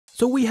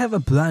So we have a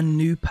brand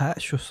new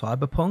patch for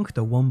Cyberpunk,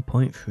 the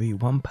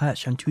 1.31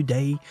 patch, and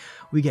today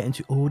we get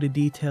into all the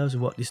details of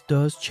what this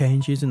does,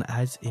 changes and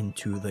adds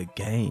into the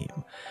game.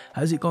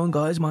 How's it going,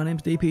 guys? My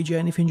name's DPJ,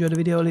 and if you enjoyed the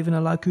video, leaving a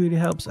like really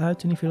helps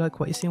out, and if you like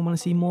what you see and want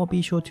to see more,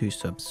 be sure to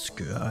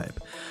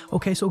subscribe.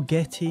 Okay, so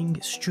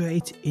getting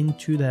straight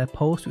into their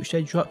post, which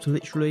they dropped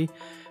literally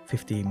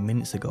 15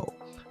 minutes ago.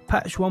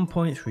 Patch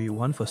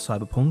 1.31 for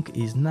Cyberpunk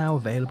is now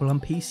available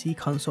on PC,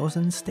 consoles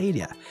and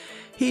Stadia.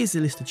 Here's the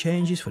list of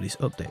changes for this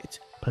update.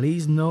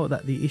 Please note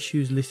that the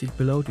issues listed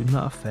below do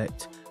not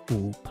affect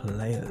all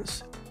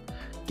players.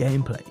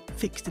 Gameplay.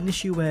 Fixed an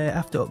issue where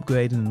after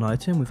upgrading an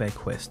item with a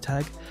quest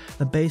tag,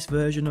 the base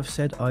version of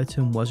said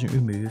item wasn't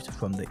removed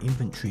from the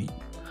inventory.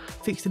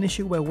 Fixed an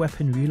issue where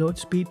weapon reload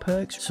speed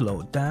perks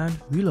slowed down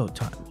reload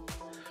time.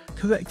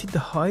 Corrected the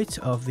height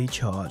of the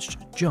charged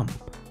jump.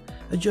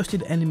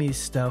 Adjusted enemies'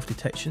 stealth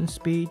detection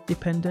speed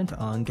dependent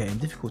on game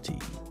difficulty.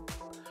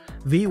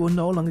 V will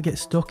no longer get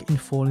stuck in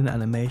falling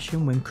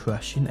animation when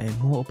crashing a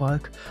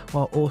motorbike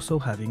while also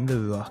having the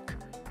rock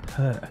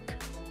perk.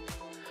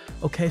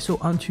 Okay, so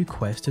onto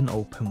quest and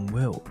open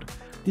world.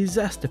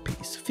 Disaster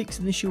piece. Fixed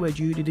an issue where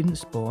Judy didn't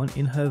spawn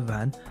in her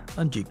van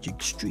on Jig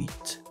Jig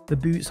Street. The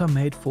boots are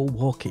made for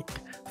walking.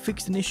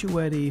 Fixed an issue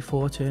where the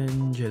Fort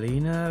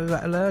Angelina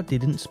Rattler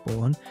didn't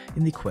spawn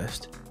in the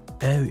quest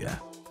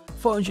area.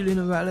 Fort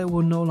Angelina Rattler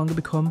will no longer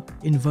become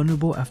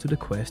invulnerable after the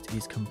quest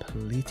is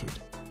completed.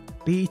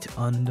 Beat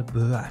on the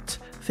Brat.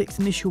 Fixed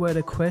an issue where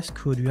the quest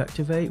could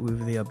reactivate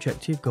with the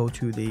objective go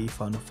to the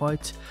final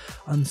fight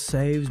on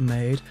saves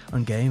made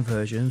on game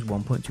versions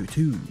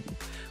 1.22.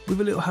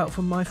 With a little help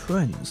from my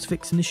friends,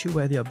 fixed an issue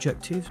where the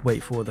objectives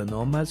wait for the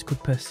nomads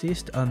could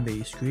persist on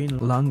the screen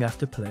long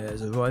after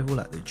players' arrival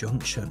at the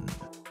junction.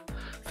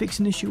 Fixed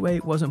an issue where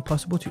it wasn't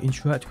possible to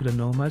interact with the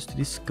nomads to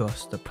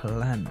discuss the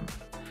plan.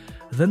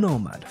 The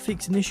Nomad.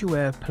 Fixed an issue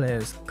where the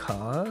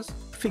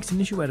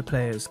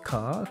player's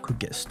car could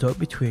get stuck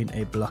between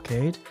a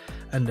blockade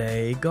and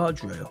a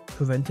guardrail,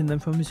 preventing them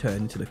from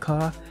returning to the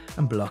car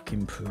and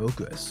blocking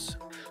progress.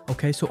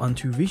 Okay, so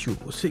onto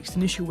visuals. Fixed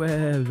an issue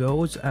where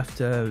roads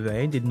after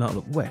rain did not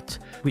look wet,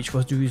 which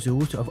was the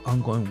result of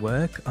ongoing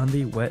work on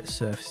the wet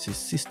surfaces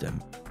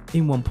system.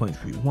 In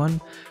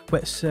 1.31,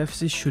 wet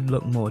surfaces should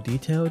look more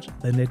detailed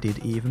than they did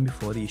even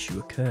before the issue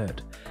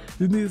occurred.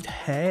 Removed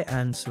hair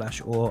and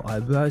 /or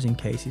eyebrows in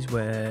cases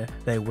where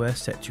they were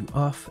set to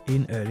off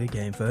in earlier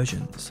game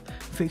versions.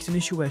 Fixed an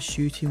issue where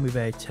shooting with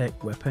a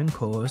tech weapon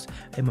caused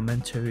a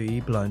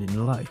momentary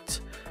blinding light.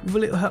 With a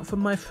little help from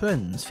my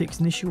friends, fixed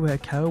an issue where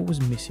Carol was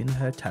missing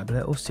her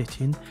tablet or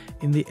sitting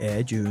in the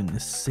air during the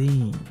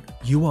scene.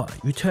 UI.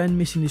 Returned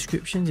missing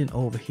descriptions in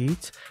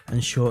Overheat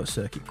and Short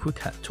Circuit Quick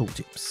Hat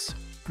tooltips.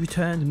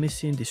 Returned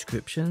missing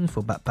descriptions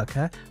for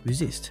Backpacker,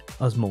 Resist,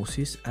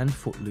 Osmosis and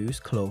Footloose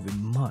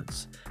clothing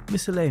mods.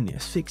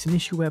 Miscellaneous. Fixed an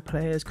issue where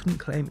players couldn't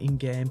claim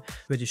in-game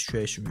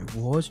registration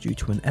rewards due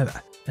to an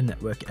error. A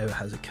network error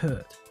has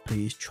occurred.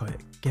 Please try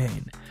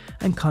again.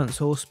 And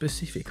console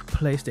specific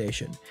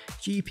PlayStation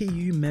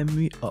GPU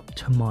memory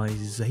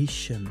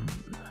optimization.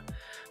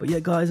 But yeah,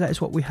 guys, that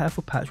is what we have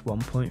for patch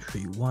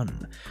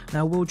 1.31.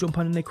 Now we'll jump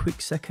on in a quick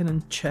second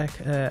and check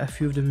a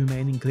few of the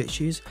remaining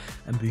glitches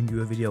and bring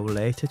you a video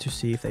later to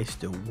see if they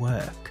still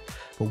work.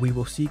 But we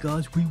will see,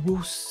 guys, we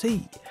will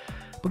see.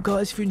 But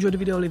guys, if you enjoyed the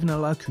video, leaving a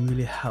like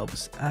really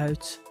helps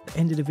out. The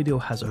end of the video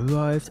has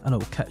arrived and I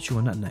will catch you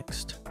on that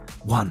next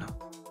one.